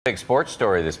Big sports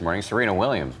story this morning. Serena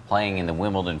Williams playing in the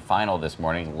Wimbledon final this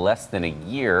morning, less than a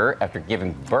year after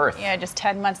giving birth. Yeah, just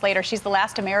 10 months later, she's the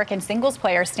last American singles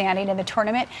player standing in the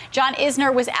tournament. John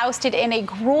Isner was ousted in a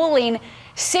grueling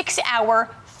 6-hour,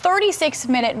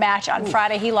 36-minute match on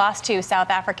Friday. He lost to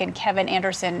South African Kevin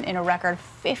Anderson in a record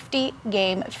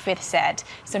 50-game fifth set.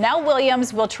 So now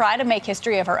Williams will try to make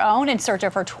history of her own in search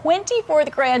of her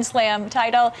 24th Grand Slam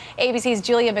title. ABC's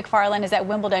Julia McFarland is at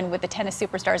Wimbledon with the tennis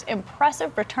superstar's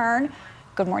impressive return.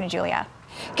 Good morning, Julia.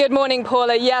 Good morning,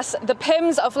 Paula. Yes, the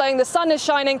Pims are flowing, the sun is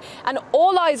shining, and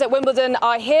all eyes at Wimbledon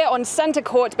are here on centre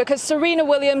court because Serena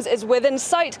Williams is within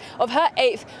sight of her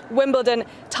 8th Wimbledon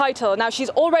title. Now, she's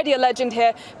already a legend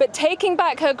here, but taking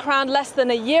back her crown less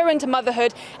than a year into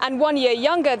motherhood and 1 year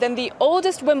younger than the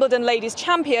oldest Wimbledon ladies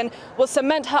champion will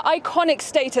cement her iconic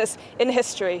status in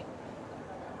history.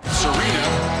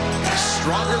 Serena,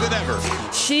 stronger than ever.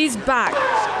 She's back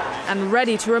and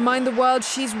ready to remind the world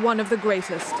she's one of the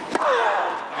greatest.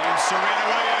 And Serena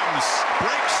Williams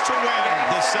breaks to win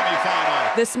the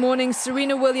semi-final. This morning,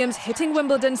 Serena Williams hitting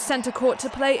Wimbledon centre court to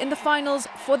play in the finals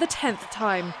for the 10th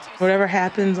time. Whatever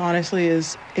happens, honestly,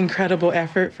 is incredible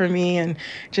effort for me and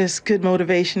just good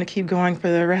motivation to keep going for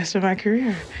the rest of my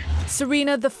career.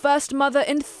 Serena, the first mother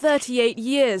in 38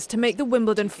 years to make the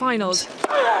Wimbledon finals.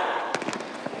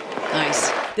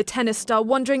 Nice. The tennis star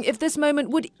wondering if this moment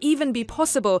would even be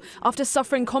possible after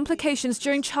suffering complications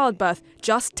during childbirth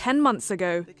just 10 months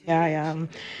ago. Yeah, I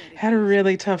had a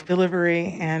really tough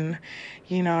delivery and,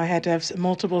 I had to have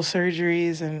multiple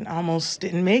surgeries and almost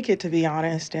didn't make it, to be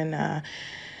honest. And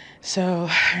so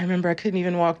I remember I couldn't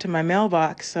even walk to my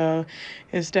mailbox. So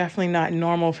it's definitely not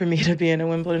normal for me to be in the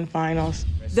Wimbledon finals.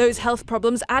 Those health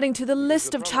problems adding to the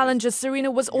list of challenges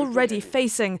Serena was already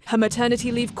facing. Her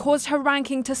maternity leave caused her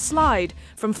ranking to slide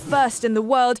from first in the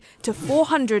world to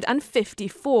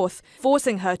 454th,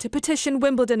 forcing her to petition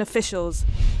Wimbledon officials.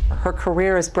 Her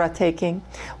career is breathtaking.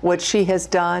 What she has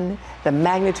done, the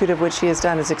magnitude of what she has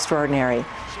done is extraordinary.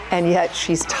 And yet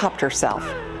she's topped herself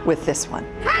with this one.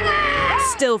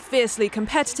 Still fiercely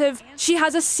competitive, she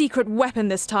has a secret weapon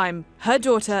this time, her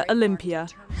daughter Olympia.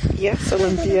 Yes,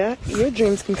 Olympia, your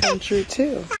dreams can come true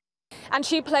too. And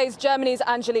she plays Germany's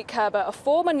Angelique Kerber, a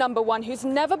former #1 who's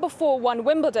never before won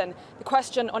Wimbledon. The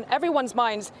question on everyone's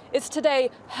minds is today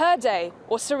her day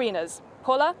or Serena's?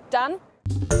 Paula, Dan?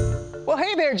 Well,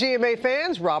 hey there, GMA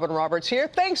fans. Robin Roberts here.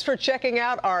 Thanks for checking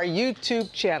out our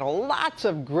YouTube channel. Lots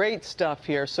of great stuff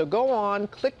here. So go on,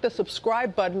 click the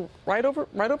subscribe button right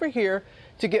over here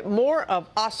to get more of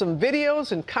awesome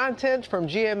videos and content from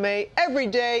GMA every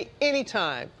day,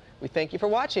 anytime. We thank you for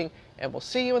watching, and we'll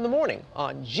see you in the morning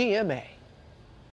on GMA.